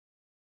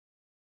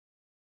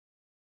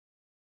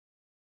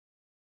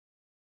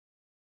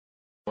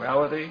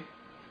duality.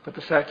 But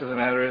the fact of the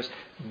matter is,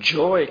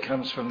 joy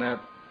comes from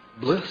that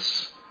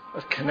bliss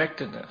of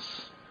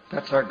connectedness.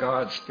 That's our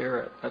God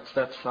spirit. That's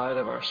that side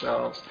of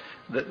ourselves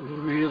that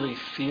really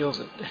feels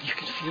it. And you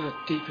can feel it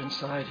deep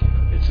inside you.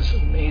 It's this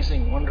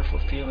amazing, wonderful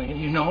feeling. And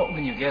you know it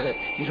when you get it.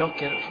 You don't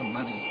get it from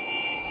money.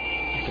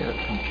 You get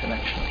it from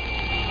connection.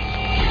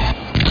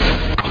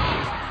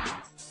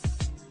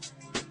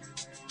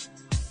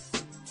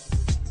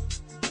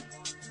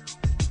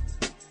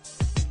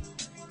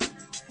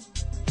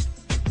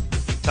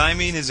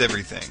 Timing is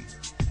everything.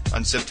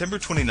 On September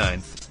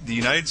 29th, the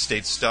United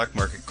States stock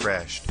market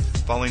crashed,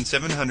 falling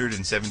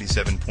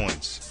 777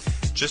 points.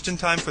 Just in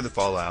time for the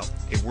fallout,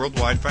 a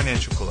worldwide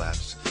financial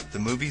collapse, the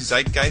movie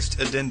Zeitgeist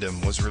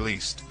Addendum was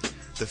released.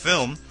 The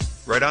film,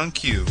 right on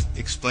cue,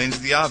 explains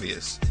the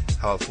obvious,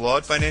 how a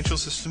flawed financial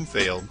system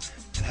failed,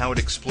 and how it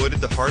exploited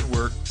the hard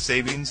work,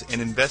 savings, and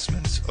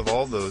investments of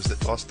all those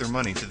that lost their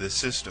money to this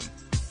system.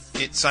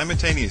 It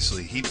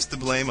simultaneously heaps the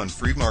blame on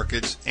free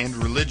markets and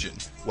religion,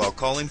 while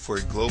calling for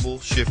a global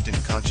shift in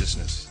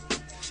consciousness.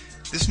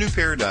 This new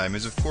paradigm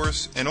is, of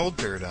course, an old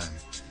paradigm.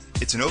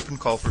 It's an open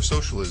call for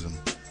socialism.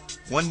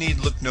 One need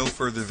look no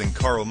further than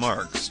Karl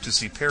Marx to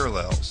see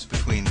parallels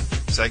between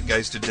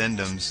Zeitgeist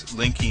Addendums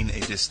linking a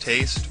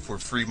distaste for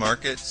free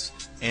markets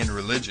and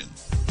religion.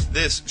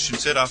 This should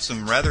set off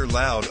some rather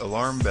loud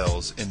alarm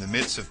bells in the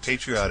midst of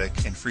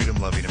patriotic and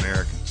freedom-loving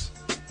Americans.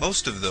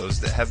 Most of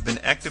those that have been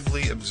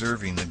actively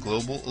observing the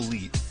global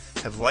elite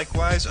have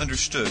likewise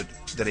understood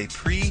that a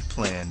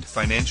pre-planned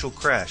financial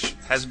crash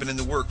has been in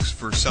the works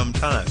for some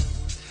time.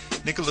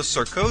 Nicolas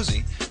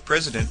Sarkozy,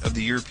 president of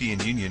the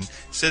European Union,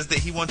 says that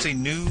he wants a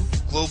new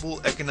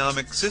global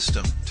economic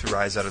system to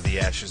rise out of the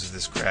ashes of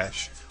this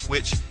crash,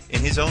 which,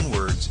 in his own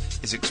words,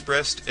 is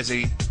expressed as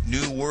a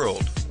new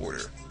world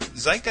order.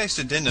 Zeitgeist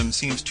Addendum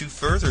seems to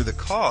further the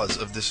cause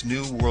of this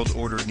new world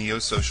order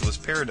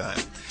neo-socialist paradigm,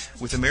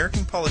 with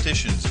American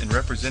politicians and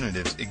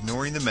representatives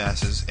ignoring the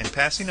masses and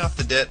passing off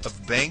the debt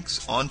of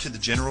banks onto the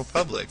general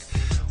public.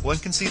 One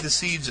can see the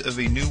seeds of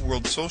a new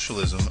world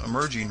socialism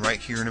emerging right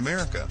here in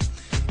America.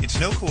 It's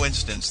no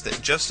coincidence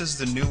that just as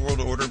the New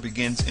World Order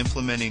begins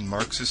implementing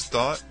Marxist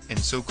thought in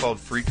so-called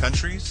free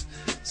countries,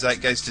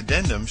 Zeitgeist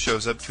Addendum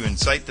shows up to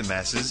incite the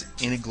masses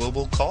in a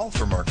global call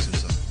for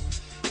Marxism.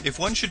 If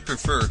one should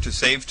prefer to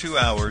save 2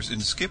 hours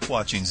and skip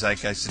watching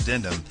Zeitgeist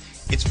Addendum,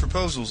 its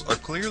proposals are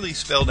clearly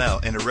spelled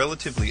out in a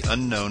relatively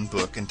unknown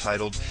book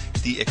entitled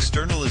The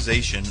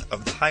Externalization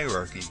of the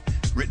Hierarchy,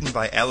 written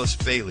by Alice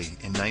Bailey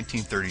in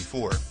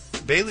 1934.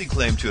 Bailey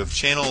claimed to have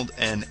channeled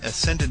an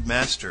ascended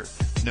master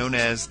known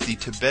as the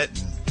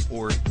Tibetan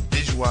or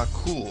Dijwa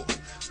Kul,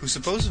 who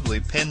supposedly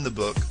penned the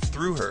book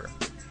through her.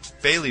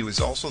 Bailey was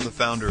also the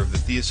founder of the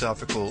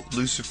Theosophical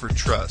Lucifer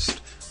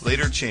Trust,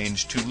 later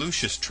changed to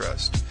Lucius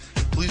Trust.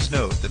 Please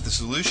note that the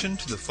solution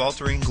to the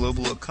faltering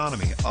global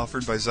economy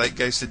offered by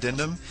Zeitgeist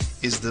Addendum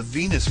is the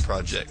Venus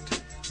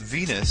Project.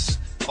 Venus,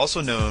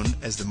 also known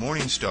as the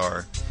morning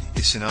star,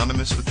 is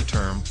synonymous with the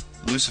term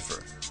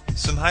Lucifer.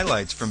 Some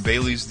highlights from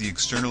Bailey's The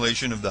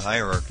Externalization of the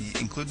Hierarchy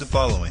include the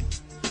following.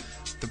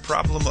 The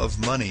problem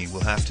of money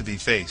will have to be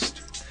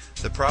faced.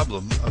 The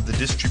problem of the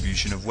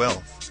distribution of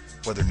wealth,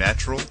 whether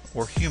natural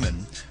or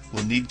human,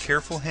 will need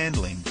careful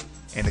handling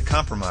and a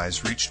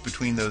compromise reached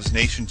between those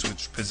nations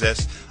which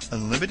possess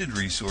unlimited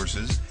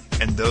resources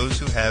and those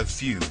who have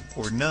few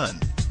or none.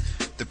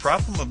 The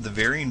problem of the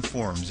varying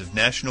forms of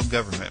national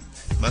government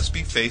must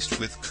be faced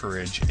with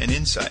courage and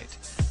insight.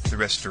 The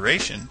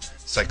restoration,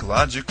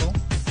 psychological,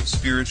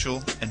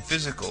 spiritual, and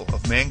physical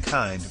of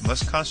mankind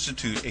must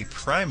constitute a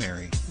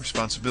primary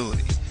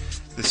responsibility.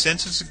 The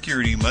sense of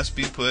security must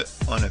be put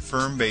on a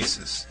firm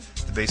basis,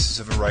 the basis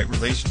of a right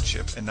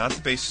relationship, and not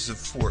the basis of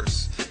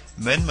force.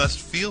 Men must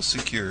feel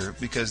secure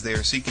because they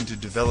are seeking to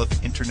develop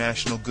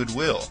international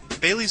goodwill.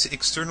 Bailey's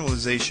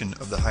externalization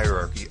of the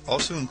hierarchy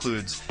also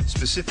includes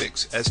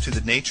specifics as to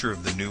the nature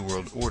of the New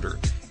World Order,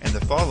 and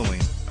the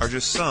following are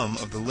just some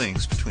of the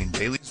links between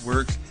Bailey's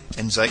work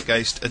and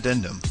Zeitgeist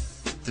Addendum.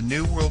 The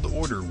New World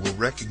Order will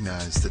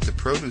recognize that the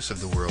produce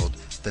of the world,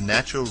 the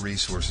natural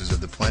resources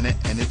of the planet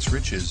and its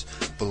riches,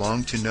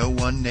 belong to no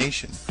one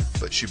nation,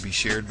 but should be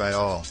shared by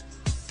all.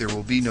 There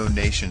will be no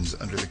nations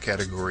under the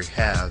category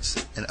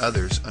haves and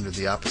others under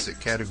the opposite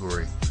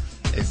category.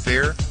 A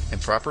fair and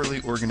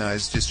properly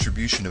organized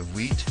distribution of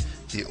wheat,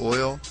 the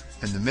oil,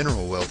 and the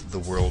mineral wealth of the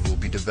world will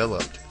be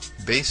developed,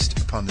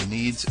 based upon the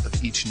needs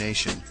of each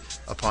nation,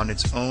 upon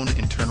its own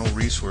internal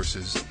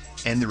resources,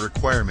 and the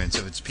requirements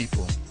of its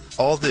people.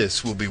 All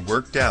this will be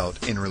worked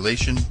out in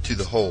relation to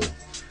the whole.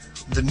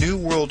 The New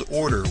World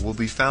Order will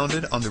be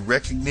founded on the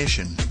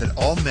recognition that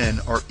all men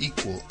are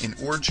equal in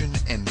origin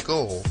and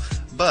goal,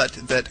 but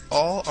that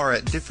all are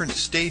at different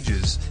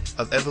stages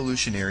of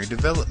evolutionary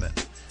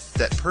development,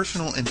 that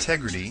personal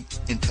integrity,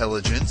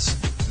 intelligence,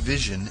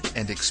 vision,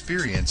 and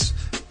experience,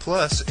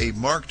 plus a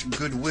marked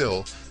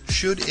goodwill,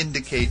 should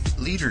indicate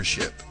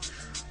leadership.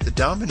 The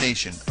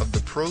domination of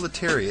the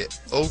proletariat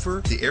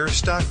over the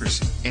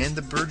aristocracy and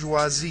the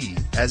bourgeoisie,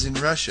 as in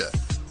Russia,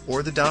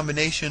 or the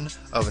domination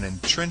of an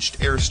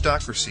entrenched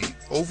aristocracy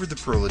over the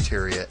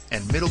proletariat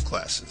and middle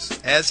classes,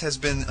 as has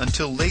been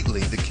until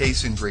lately the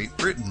case in Great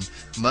Britain,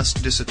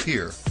 must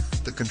disappear.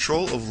 The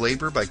control of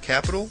labor by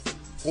capital,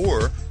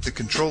 or the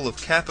control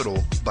of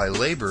capital by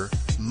labor,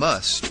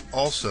 must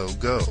also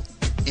go.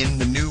 In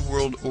the New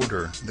World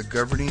Order, the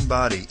governing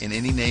body in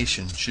any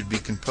nation should be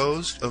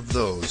composed of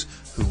those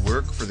who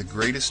work for the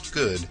greatest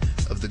good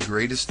of the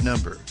greatest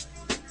number.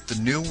 The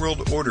New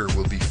World Order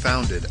will be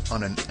founded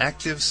on an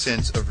active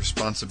sense of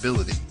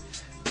responsibility.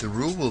 The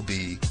rule will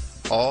be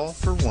all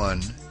for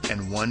one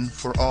and one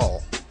for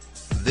all.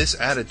 This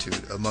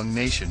attitude among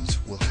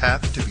nations will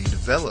have to be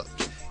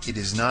developed. It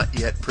is not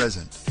yet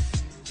present.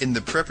 In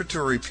the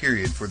preparatory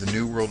period for the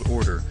New World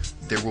Order,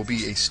 there will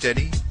be a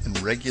steady and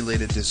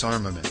regulated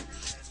disarmament.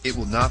 It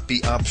will not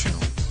be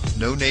optional.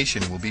 No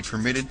nation will be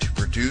permitted to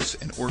produce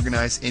and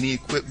organize any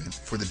equipment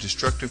for the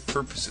destructive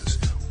purposes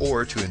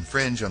or to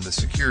infringe on the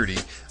security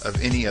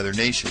of any other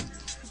nation.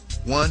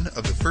 One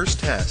of the first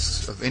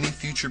tasks of any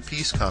future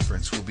peace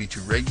conference will be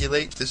to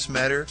regulate this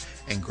matter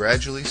and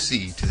gradually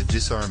see to the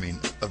disarming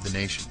of the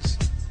nations.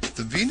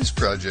 The Venus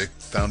Project,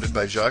 founded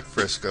by Jacques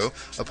Fresco,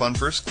 upon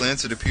first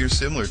glance it appears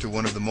similar to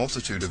one of the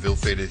multitude of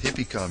ill-fated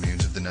hippie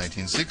communes of the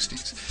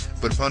 1960s,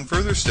 but upon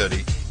further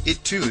study,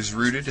 it too is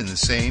rooted in the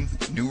same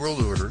New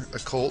World Order,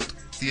 occult,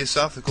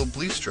 theosophical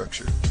belief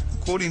structure.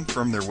 Quoting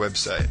from their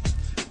website,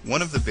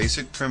 one of the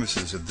basic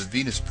premises of the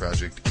Venus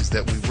Project is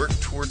that we work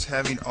towards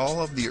having all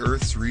of the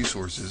Earth's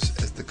resources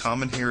as the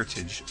common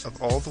heritage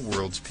of all the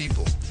world's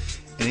people.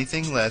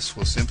 Anything less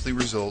will simply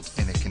result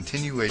in a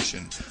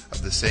continuation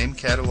of the same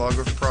catalog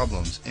of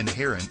problems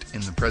inherent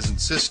in the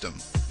present system.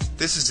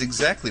 This is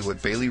exactly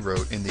what Bailey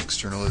wrote in The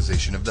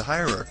Externalization of the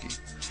Hierarchy.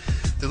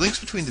 The links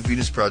between the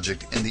Venus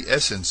Project and the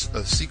essence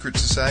of secret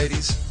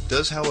societies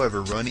does,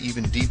 however, run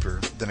even deeper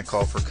than a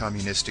call for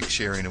communistic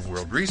sharing of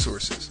world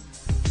resources.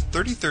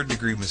 33rd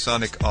degree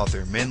Masonic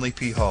author Manly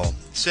P. Hall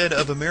said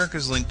of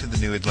America's link to the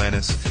New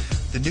Atlantis,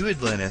 "The New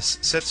Atlantis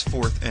sets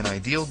forth an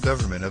ideal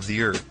government of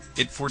the earth.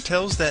 It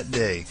foretells that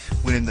day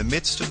when in the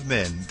midst of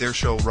men there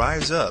shall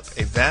rise up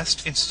a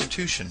vast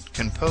institution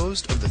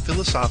composed of the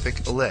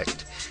philosophic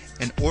elect,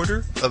 an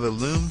order of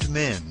illumined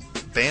men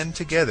band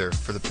together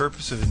for the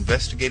purpose of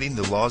investigating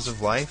the laws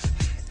of life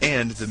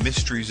and the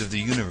mysteries of the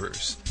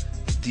universe.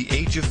 The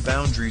age of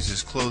boundaries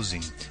is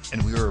closing,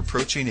 and we are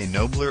approaching a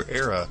nobler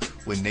era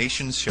when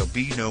nations shall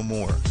be no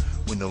more,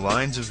 when the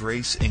lines of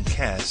race and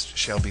caste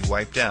shall be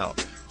wiped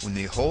out, when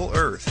the whole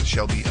earth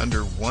shall be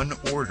under one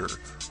order,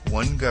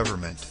 one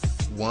government,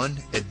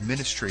 one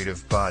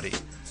administrative body."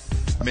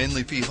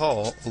 Manly P.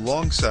 Hall,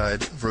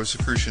 alongside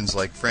Rosicrucians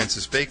like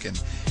Francis Bacon,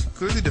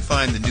 clearly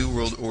defined the New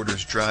World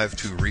Order's drive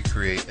to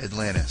recreate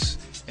Atlantis,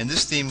 and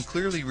this theme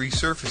clearly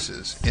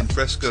resurfaces in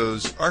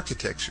Fresco's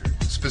architecture,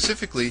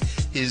 specifically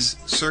his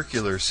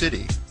circular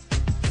city.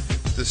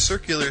 The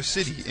circular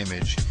city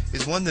image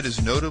is one that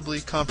is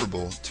notably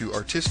comparable to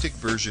artistic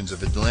versions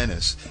of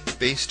Atlantis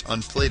based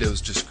on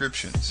Plato's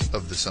descriptions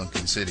of the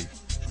sunken city.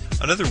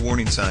 Another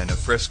warning sign of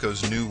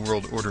Fresco's New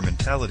World Order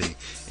mentality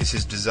is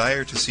his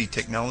desire to see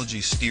technology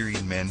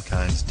steering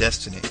mankind's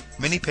destiny.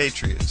 Many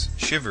patriots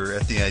shiver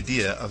at the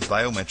idea of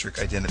biometric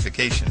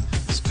identification,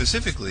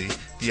 specifically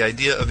the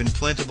idea of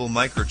implantable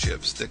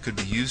microchips that could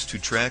be used to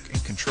track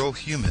and control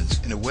humans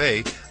in a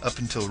way up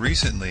until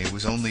recently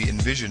was only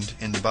envisioned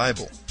in the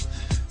Bible.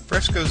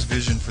 Fresco's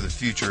vision for the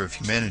future of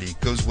humanity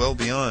goes well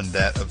beyond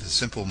that of a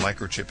simple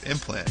microchip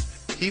implant.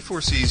 He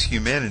foresees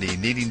humanity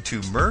needing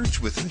to merge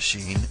with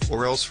machine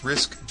or else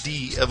risk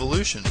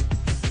de-evolution.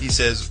 He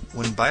says,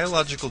 when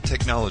biological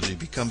technology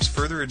becomes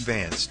further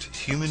advanced,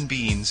 human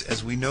beings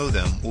as we know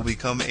them will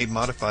become a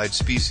modified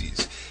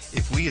species.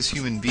 If we as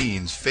human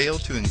beings fail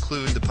to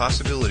include the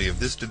possibility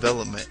of this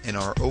development in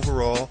our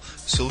overall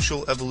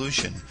social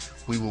evolution,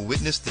 we will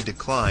witness the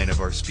decline of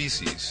our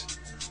species.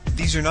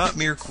 These are not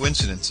mere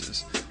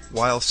coincidences.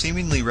 While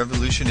seemingly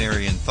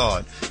revolutionary in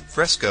thought,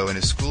 Fresco and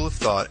his school of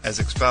thought as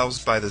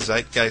espoused by the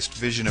Zeitgeist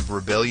vision of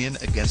rebellion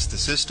against the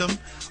system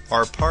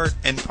are part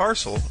and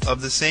parcel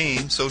of the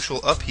same social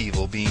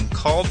upheaval being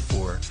called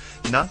for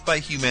not by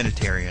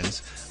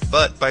humanitarians,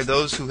 but by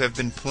those who have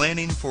been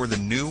planning for the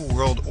New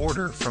World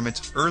Order from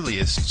its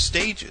earliest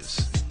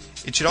stages.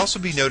 It should also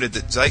be noted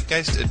that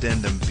Zeitgeist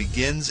Addendum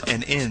begins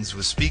and ends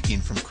with speaking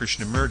from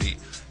Krishnamurti,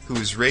 who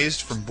was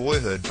raised from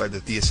boyhood by the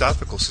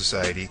Theosophical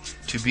Society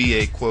to be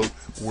a, quote,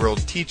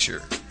 world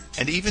teacher,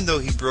 and even though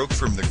he broke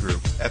from the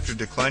group after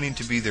declining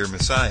to be their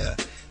messiah,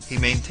 he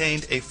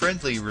maintained a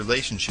friendly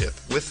relationship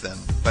with them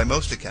by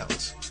most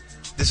accounts.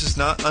 This is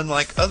not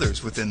unlike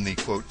others within the,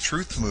 quote,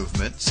 truth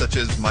movement, such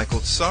as Michael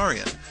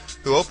Tsarian,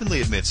 who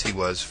openly admits he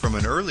was, from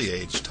an early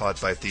age,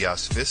 taught by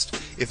Theosophists,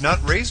 if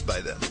not raised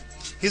by them.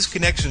 His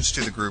connections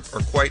to the group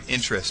are quite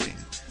interesting.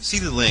 See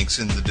the links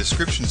in the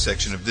description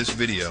section of this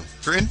video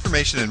for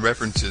information and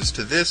references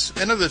to this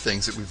and other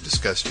things that we've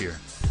discussed here.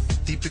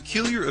 The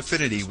peculiar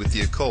affinity with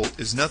the occult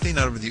is nothing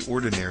out of the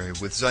ordinary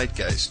with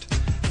Zeitgeist.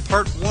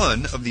 Part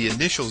 1 of the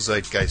initial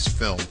Zeitgeist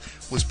film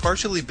was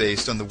partially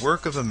based on the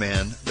work of a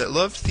man that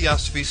loved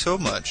Theosophy so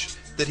much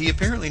that he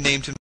apparently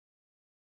named himself